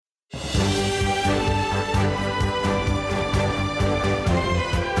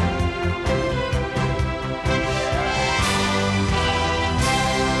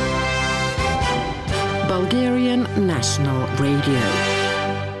Bulgarian National Radio.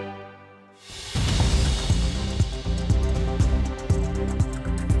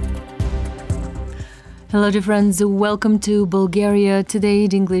 Hello dear friends, welcome to Bulgaria Today,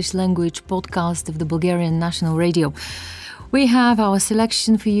 the English language podcast of the Bulgarian National Radio. We have our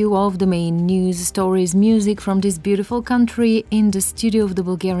selection for you of the main news, stories, music from this beautiful country in the studio of the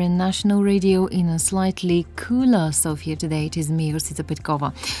Bulgarian National Radio in a slightly cooler Sofia today. It is me, Rosita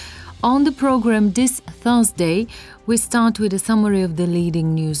Petkova. On the program this Thursday, we start with a summary of the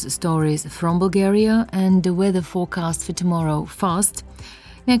leading news stories from Bulgaria and the weather forecast for tomorrow first.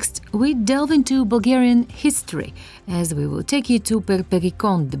 Next, we delve into Bulgarian history as we will take you to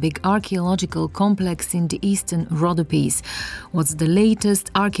Perperikon, the big archaeological complex in the eastern Rhodopes. What's the latest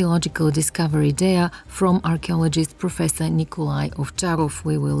archaeological discovery there from archaeologist Professor Nikolai Ovcharov,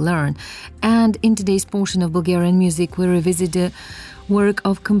 we will learn. And in today's portion of Bulgarian music, we revisit the work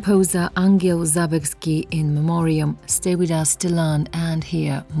of composer Angel Zabersky in memoriam. Stay with us to learn and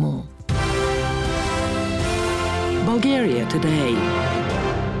hear more. Bulgaria Today.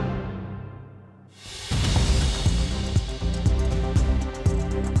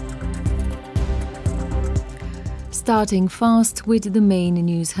 Starting first with the main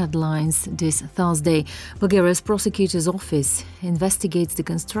news headlines this Thursday. Bulgaria's prosecutor's office investigates the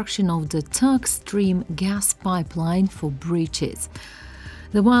construction of the Turk Stream gas pipeline for breaches.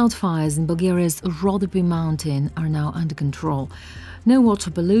 The wildfires in Bulgaria's Rhodope mountain are now under control. No water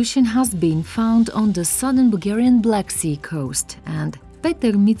pollution has been found on the southern Bulgarian Black Sea coast, and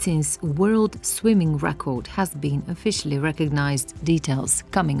Peter Mitsin's world swimming record has been officially recognized. Details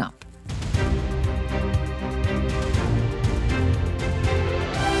coming up.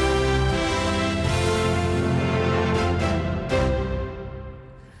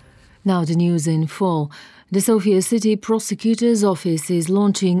 Now the news in full. The Sofia City Prosecutor's Office is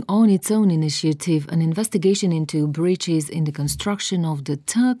launching on its own initiative an investigation into breaches in the construction of the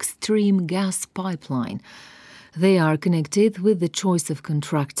Turk Stream gas pipeline. They are connected with the choice of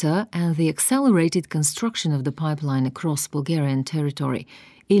contractor and the accelerated construction of the pipeline across Bulgarian territory,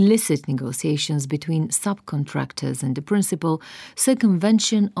 illicit negotiations between subcontractors and the principal,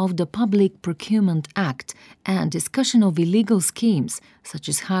 circumvention of the Public Procurement Act, and discussion of illegal schemes, such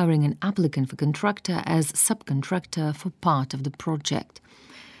as hiring an applicant for contractor as subcontractor for part of the project.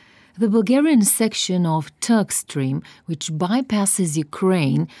 The Bulgarian section of Turk Stream, which bypasses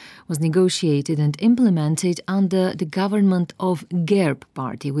Ukraine, was negotiated and implemented under the government of GERB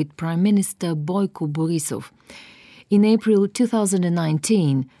party with Prime Minister Boyko Borisov. In April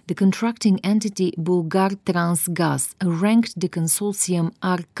 2019, the contracting entity Bulgartransgaz ranked the consortium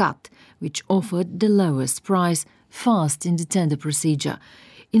Arcat, which offered the lowest price, first in the tender procedure.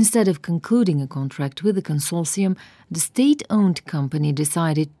 Instead of concluding a contract with the consortium, the state-owned company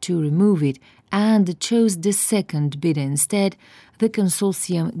decided to remove it and chose the second bidder instead, the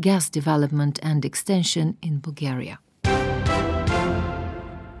consortium Gas Development and Extension in Bulgaria.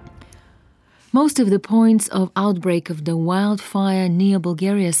 Most of the points of outbreak of the wildfire near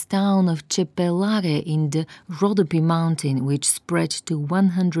Bulgaria's town of Chepelare in the Rhodope mountain, which spread to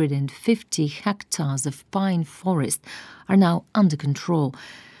 150 hectares of pine forest, are now under control.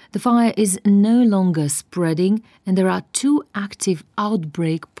 The fire is no longer spreading, and there are 2 active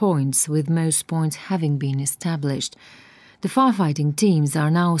outbreak points, with most points having been established. The firefighting teams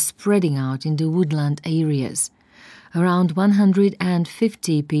are now spreading out in the woodland areas. Around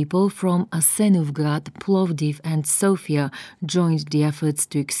 150 people from Asenovgrad, Plovdiv and Sofia joined the efforts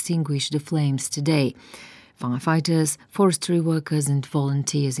to extinguish the flames today. Firefighters, forestry workers and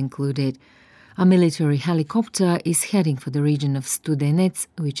volunteers included. A military helicopter is heading for the region of Studenets,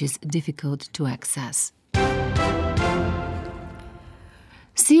 which is difficult to access.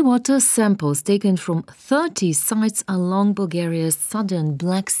 Seawater samples taken from 30 sites along Bulgaria's southern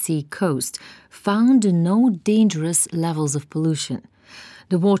Black Sea coast found no dangerous levels of pollution.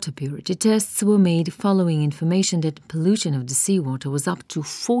 The water purity tests were made following information that pollution of the seawater was up to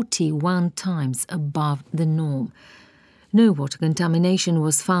 41 times above the norm. No water contamination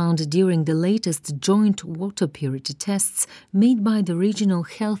was found during the latest joint water purity tests made by the Regional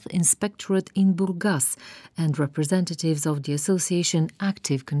Health Inspectorate in Burgas and representatives of the association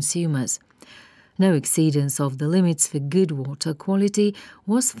Active Consumers. No exceedance of the limits for good water quality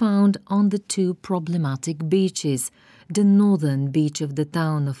was found on the 2 problematic beaches, the northern beach of the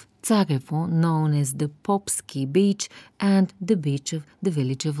town of Tsarevo, known as the Popski Beach, and the beach of the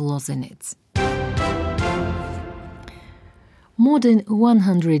village of Lozenets. More than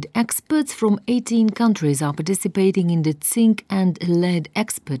 100 experts from 18 countries are participating in the Zinc and Lead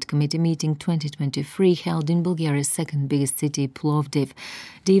Expert Committee meeting 2023 held in Bulgaria's second biggest city, Plovdiv.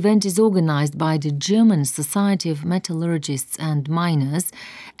 The event is organized by the German Society of Metallurgists and Miners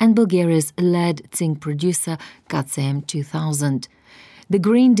and Bulgaria's lead-zinc producer KCM 2000. The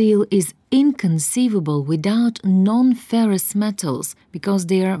Green Deal is inconceivable without non-ferrous metals because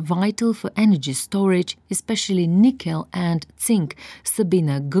they are vital for energy storage, especially nickel and zinc,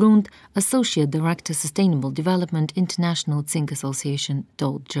 Sabina Grund, Associate Director Sustainable Development, International Zinc Association,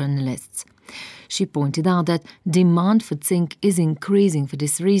 told journalists. She pointed out that demand for zinc is increasing for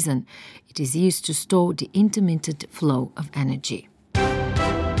this reason. It is used to store the intermittent flow of energy.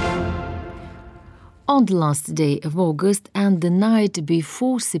 On the last day of August and the night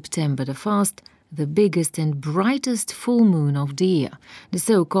before September the 1st, the biggest and brightest full moon of the year, the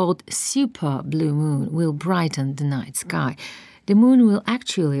so-called super blue moon, will brighten the night sky. The moon will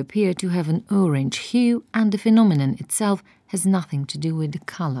actually appear to have an orange hue, and the phenomenon itself has nothing to do with the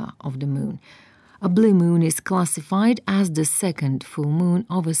color of the moon. A blue moon is classified as the second full moon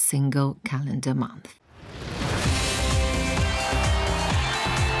of a single calendar month.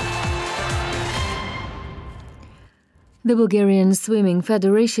 The Bulgarian Swimming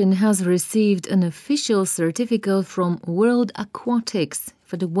Federation has received an official certificate from World Aquatics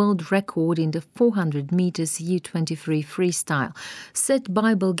for the world record in the 400 meters U23 freestyle, set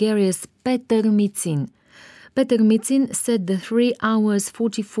by Bulgaria's Petar Micin. Petar Micin set the 3 hours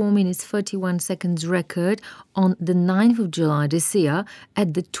 44 minutes 31 seconds record on the 9th of July this year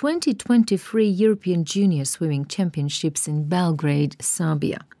at the 2023 European Junior Swimming Championships in Belgrade,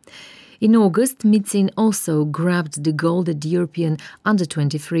 Serbia. In August, Micin also grabbed the gold at the European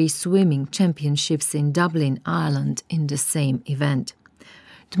Under-23 Swimming Championships in Dublin, Ireland, in the same event.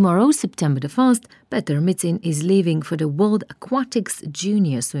 Tomorrow, September the 1st, Petar Micin is leaving for the World Aquatics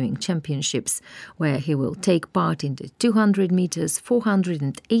Junior Swimming Championships, where he will take part in the 200 meters, 400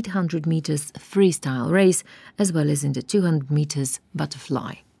 and 800 meters freestyle race, as well as in the 200 meters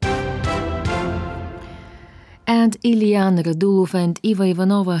butterfly. And Ilian Radulov and Iva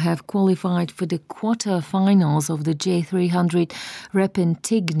Ivanova have qualified for the quarter-finals of the J300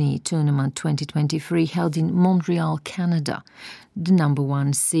 Repentigny Tournament 2023 held in Montreal, Canada. The number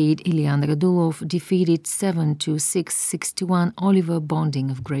 1 seed, Ilian Radulov, defeated 7-6, 6-1 Oliver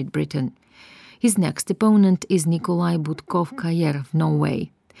Bonding of Great Britain. His next opponent is Nikolai Budkov-Kayer of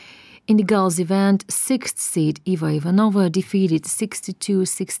Norway. In the girls' event, 6th seed Iva Ivanova defeated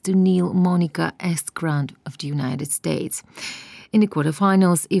 62-62 Neil Monica Estgrand of the United States. In the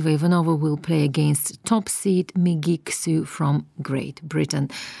quarterfinals, Iva Ivanova will play against top seed Migi Xu from Great Britain.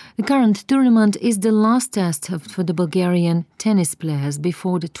 The current tournament is the last test for the Bulgarian tennis players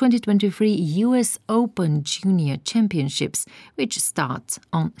before the 2023 US Open Junior Championships, which starts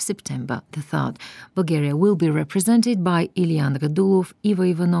on September the 3rd. Bulgaria will be represented by Ilian Radulov, Iva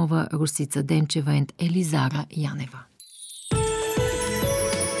Ivanova, Rusica Demcheva and Elizara Janeva.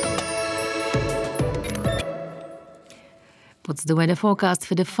 What's the weather forecast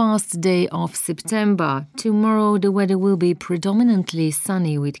for the first day of September? Tomorrow the weather will be predominantly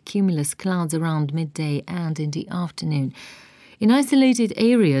sunny with cumulus clouds around midday and in the afternoon. In isolated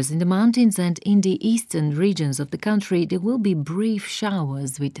areas in the mountains and in the eastern regions of the country, there will be brief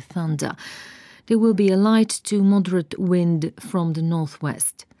showers with thunder. There will be a light to moderate wind from the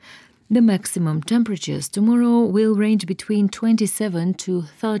northwest. The maximum temperatures tomorrow will range between 27 to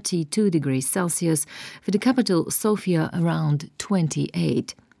 32 degrees Celsius, for the capital Sofia around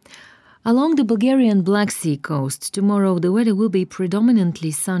 28. Along the Bulgarian Black Sea coast, tomorrow the weather will be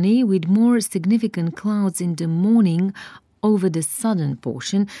predominantly sunny with more significant clouds in the morning over the southern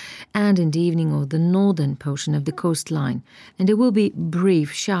portion and in the evening over the northern portion of the coastline, and there will be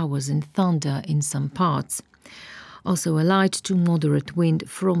brief showers and thunder in some parts. Also a light to moderate wind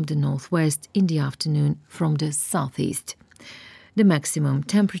from the northwest in the afternoon from the southeast. The maximum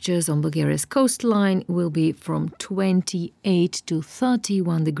temperatures on Bulgaria's coastline will be from 28 to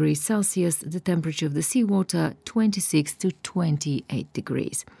 31 degrees Celsius, the temperature of the seawater 26 to 28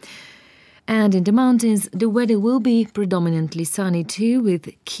 degrees. And in the mountains, the weather will be predominantly sunny too,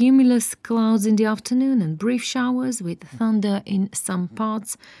 with cumulus clouds in the afternoon and brief showers with thunder in some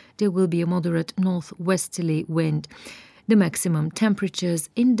parts. There will be a moderate northwesterly wind. The maximum temperatures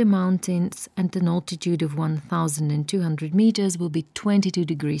in the mountains at an altitude of 1,200 meters will be 22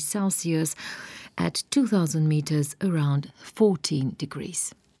 degrees Celsius, at 2,000 meters around 14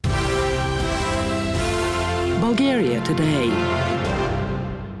 degrees. Bulgaria Today.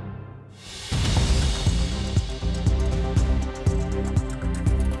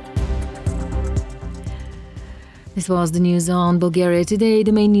 This was the news on Bulgaria Today.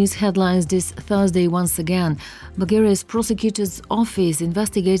 The main news headlines this Thursday once again. Bulgaria's prosecutor's office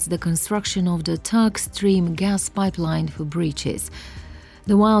investigates the construction of the Turk Stream gas pipeline for breaches.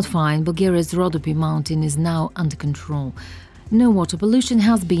 The wildfire in Bulgaria's Rhodope mountain is now under control. No water pollution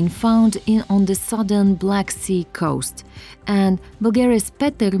has been found on the southern Black Sea coast. And Bulgaria's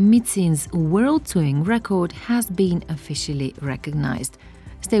Peter Mitsin's world touring record has been officially recognized.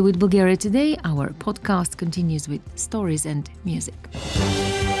 Stay with Bulgaria Today. Our podcast continues with stories and music.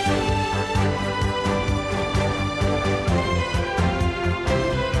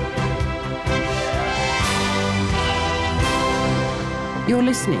 You're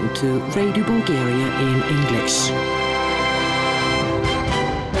listening to Radio Bulgaria in English.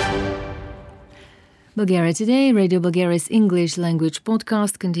 Bulgaria Today, Radio Bulgaria's English language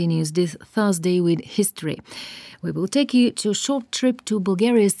podcast continues this Thursday with history. We will take you to a short trip to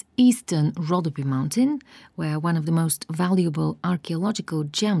Bulgaria's eastern Rhodope mountain, where one of the most valuable archaeological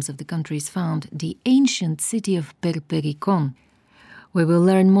gems of the country is found, the ancient city of Perperikon. We will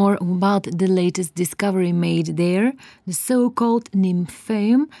learn more about the latest discovery made there, the so-called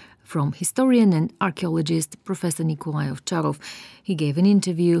Nymphaeum, from historian and archaeologist Professor Nikolai Ovcharov. He gave an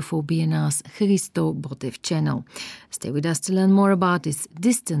interview for BNR's Christo Botev channel. Stay with us to learn more about this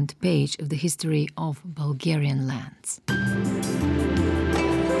distant page of the history of Bulgarian lands.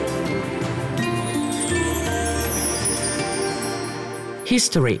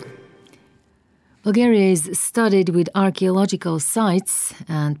 History. Bulgaria is studded with archaeological sites,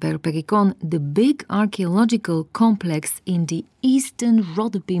 and Perperikon, the big archaeological complex in the eastern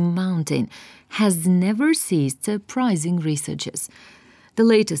Rhodope mountain, has never ceased surprising researchers. The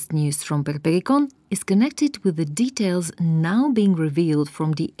latest news from Perperikon is connected with the details now being revealed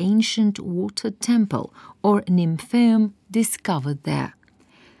from the ancient water temple, or Nymphaeum, discovered there.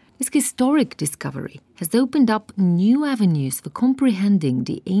 This historic discovery has opened up new avenues for comprehending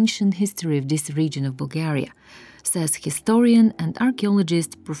the ancient history of this region of Bulgaria, says historian and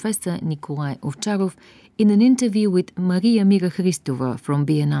archaeologist Professor Nikolai Ovcharov in an interview with Maria Mira Christova from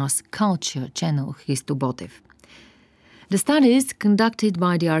BNR's culture channel Christo Botev. The studies conducted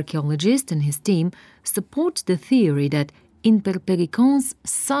by the archaeologist and his team support the theory that in Perperikon's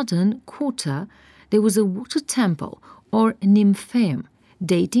southern quarter there was a water temple, or Nymphaeum,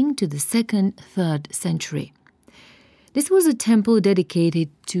 dating to the 2nd-3rd century. This was a temple dedicated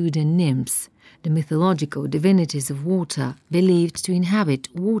to the nymphs, the mythological divinities of water believed to inhabit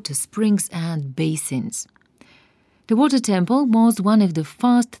water springs and basins. The water temple was one of the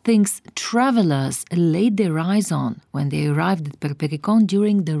first things travelers laid their eyes on when they arrived at Perperikon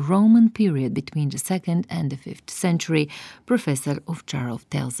during the Roman period between the 2nd and the 5th century, Professor Ovcharov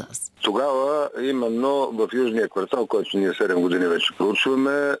tells us. Тогава именно в южния квартал, който ние 7 години вече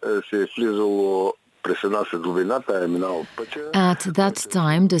проучваме, се е влизало през една седловина, тая е минало пътя. At that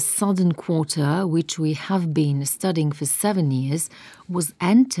time, the southern quarter, which we have been studying for 7 years, was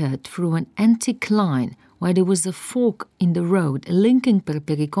entered through an anticline where there was a fork in the road linking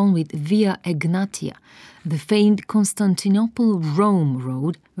Perperikon with Via Egnatia, the famed Constantinople-Rome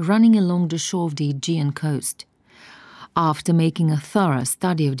road running along the shore of the Aegean coast. After making a thorough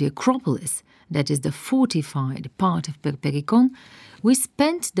study of the Acropolis, that is the fortified part of Perperikon, we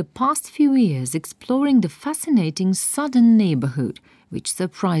spent the past few years exploring the fascinating southern neighborhood, which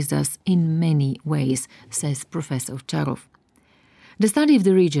surprised us in many ways, says Professor Ovcharov. The study of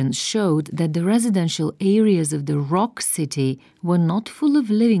the region showed that the residential areas of the rock city were not full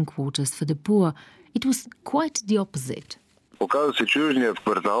of living quarters for the poor. It was quite the opposite. Оказва се, че южният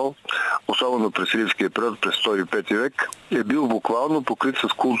квартал, особено през римския период, през 2-5 век, е бил буквално покрит с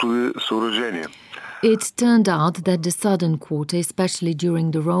култови съоръжения. It turned out that the southern quarter, especially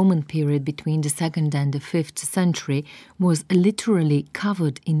during the Roman period between the 2nd and the 5th century, was literally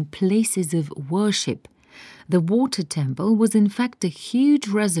covered in places of worship. The water temple was in fact a huge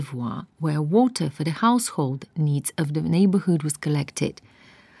reservoir where water for the household needs of the neighborhood was collected.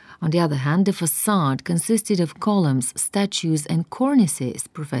 On the other hand, the facade consisted of columns, statues and cornices,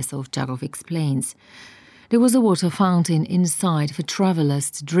 Professor Ovcharov explains. There was a water fountain inside for travelers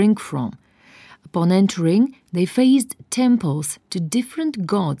to drink from. Upon entering, they faced temples to different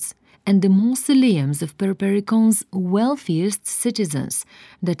gods and the mausoleums of Perperikon's wealthiest citizens.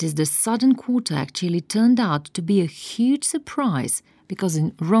 That is, the southern quarter actually turned out to be a huge surprise because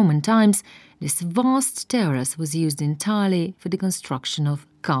in Roman times, this vast terrace was used entirely for the construction of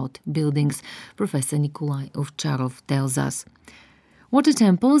cult buildings, Professor Nikolai Ovcharov tells us. Water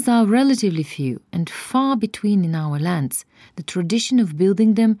temples are relatively few and far between in our lands, the tradition of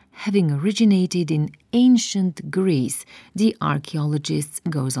building them having originated in ancient Greece, the archaeologist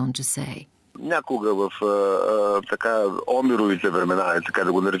goes on to say. някога в така омировите времена, така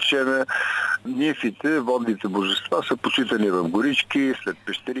да го наречем, нифите, водните божества са почитани в горички, след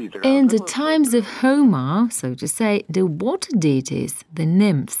пещери и така. In the times of Homer, so to say, the water deities, the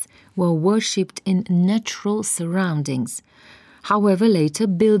nymphs, were worshipped in natural surroundings. However, later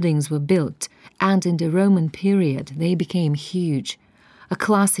buildings were built, and in the Roman period they became huge. A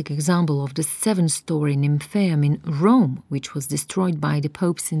classic example of the 7-story Nymphaeum in Rome, which was destroyed by the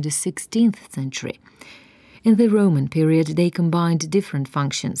popes in the 16th century. In the Roman period, they combined different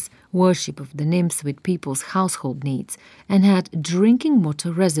functions, worship of the nymphs with people's household needs, and had drinking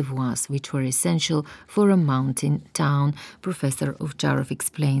water reservoirs, which were essential for a mountain town, Professor Ovcharov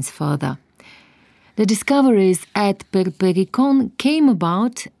explains further. The discoveries at Perperikon came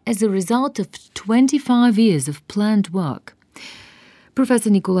about as a result of 25 years of planned work. Professor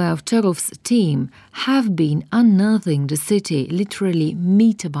Nikolai Ovcharov's team have been unearthing the city literally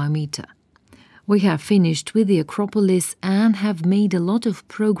meter by meter. We have finished with the Acropolis and have made a lot of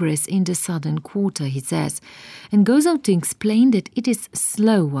progress in the southern quarter, he says, and goes on to explain that it is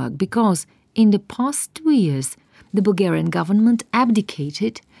slow work because in the past 2 years the Bulgarian government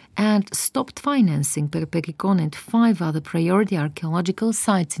abdicated and stopped financing Perperikon and 5 other priority archaeological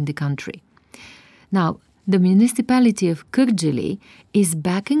sites in the country. Now, the municipality of Kırgılı is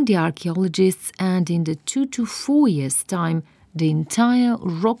backing the archaeologists, and in the 2 to 4 years' time, the entire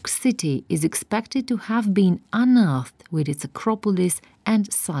rock city is expected to have been unearthed with its Acropolis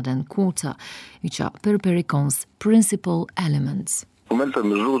and southern quarter, which are Perperikon's principal elements. В момента,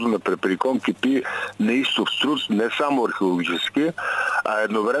 между другото, на Перперикон кипи неистов труд, не само археологически, а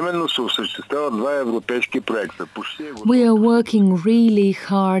едновременно се осъществяват 2 европейски проекта. We are working really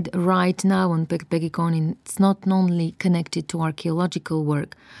hard right now on Perperikon. It's not only connected to archaeological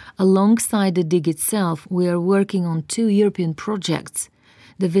work. Alongside the dig itself, we are working on 2 European projects.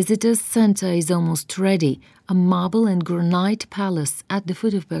 The Visitors Center is almost ready, a marble and granite palace at the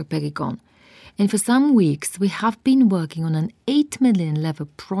foot of Perperikon. And for some weeks, we have been working on an 8 million leva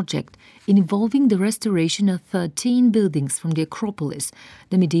project involving the restoration of 13 buildings from the Acropolis,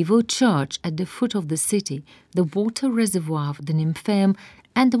 the medieval church at the foot of the city, the water reservoir of the Nymphaeum,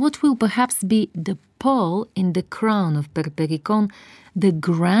 and what will perhaps be the pearl in the crown of Perperikon, the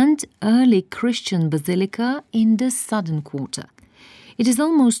grand early Christian basilica in the southern quarter. It is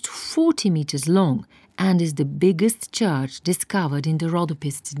almost 40 meters long and is the biggest church discovered in the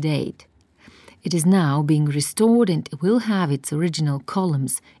Rhodopis to date. It is now being restored and will have its original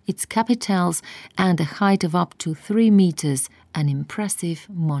columns, its capitals, and a height of up to 3 meters, an impressive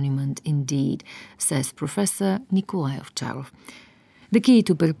monument indeed, says Professor Nikolai Ovcharov. The key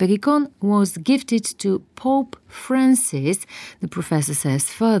to Perperikon was gifted to Pope Francis, the professor says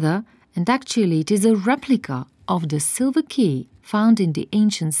further, and actually it is a replica of the silver key found in the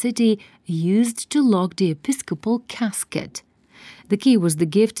ancient city used to lock the episcopal casket. The key was the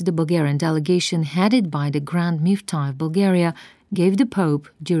gift the Bulgarian delegation headed by the Grand Mufti of Bulgaria gave the Pope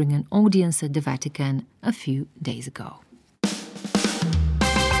during an audience at the Vatican a few days ago.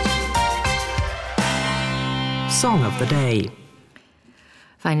 Song of the Day.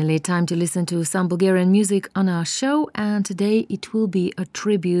 Finally, time to listen to some Bulgarian music on our show, and today it will be a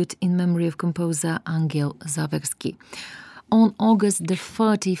tribute in memory of composer Angel Zaversky. On August the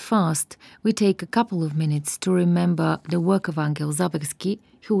 31st, we take a couple of minutes to remember the work of Angel Zaversky,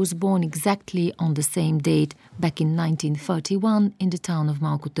 who was born exactly on the same date back in 1931 in the town of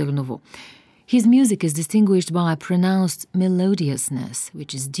Malko Târnovo. His music is distinguished by a pronounced melodiousness,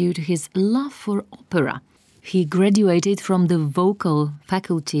 which is due to his love for opera. He graduated from the vocal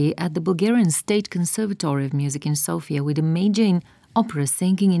faculty at the Bulgarian State Conservatory of Music in Sofia with a major in opera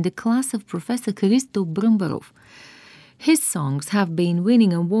singing in the class of Professor Hristo Brumbarov. His songs have been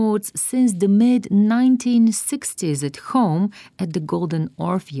winning awards since the mid-1960s at home at the Golden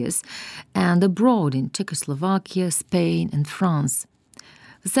Orpheus and abroad in Czechoslovakia, Spain and France.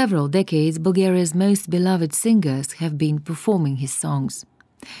 For several decades, Bulgaria's most beloved singers have been performing his songs.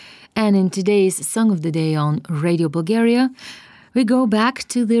 And in today's Song of the Day on Radio Bulgaria, we go back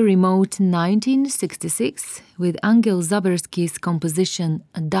to the remote 1966 with Angel Zaversky's composition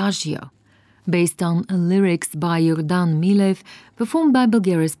Adagio, based on lyrics by Yordan Milev, performed by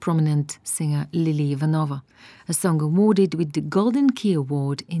Bulgaria's prominent singer Lili Ivanova, a song awarded with the Golden Key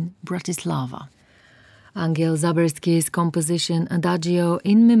Award in Bratislava. Angel Zaversky's composition Adagio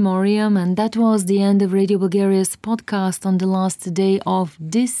in Memoriam, and that was the end of Radio Bulgaria's podcast on the last day of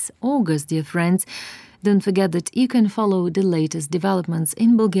this August, dear friends. Don't forget that you can follow the latest developments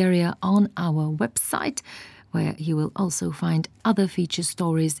in Bulgaria on our website, where you will also find other feature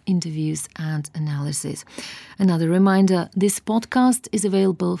stories, interviews and analysis. Another reminder, this podcast is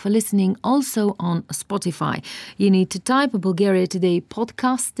available for listening also on Spotify. You need to type Bulgaria Today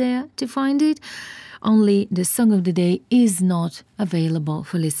podcast there to find it. Only the song of the day is not available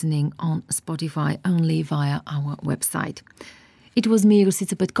for listening on Spotify, only via our website. It was me,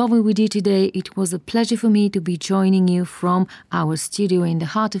 Rusica Petkova, with you today. It was a pleasure for me to be joining you from our studio in the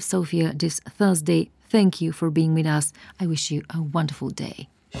heart of Sofia this Thursday. Thank you for being with us. I wish you a wonderful day.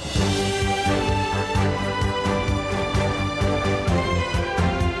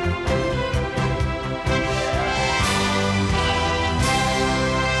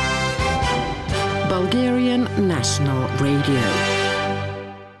 Bulgarian National Radio.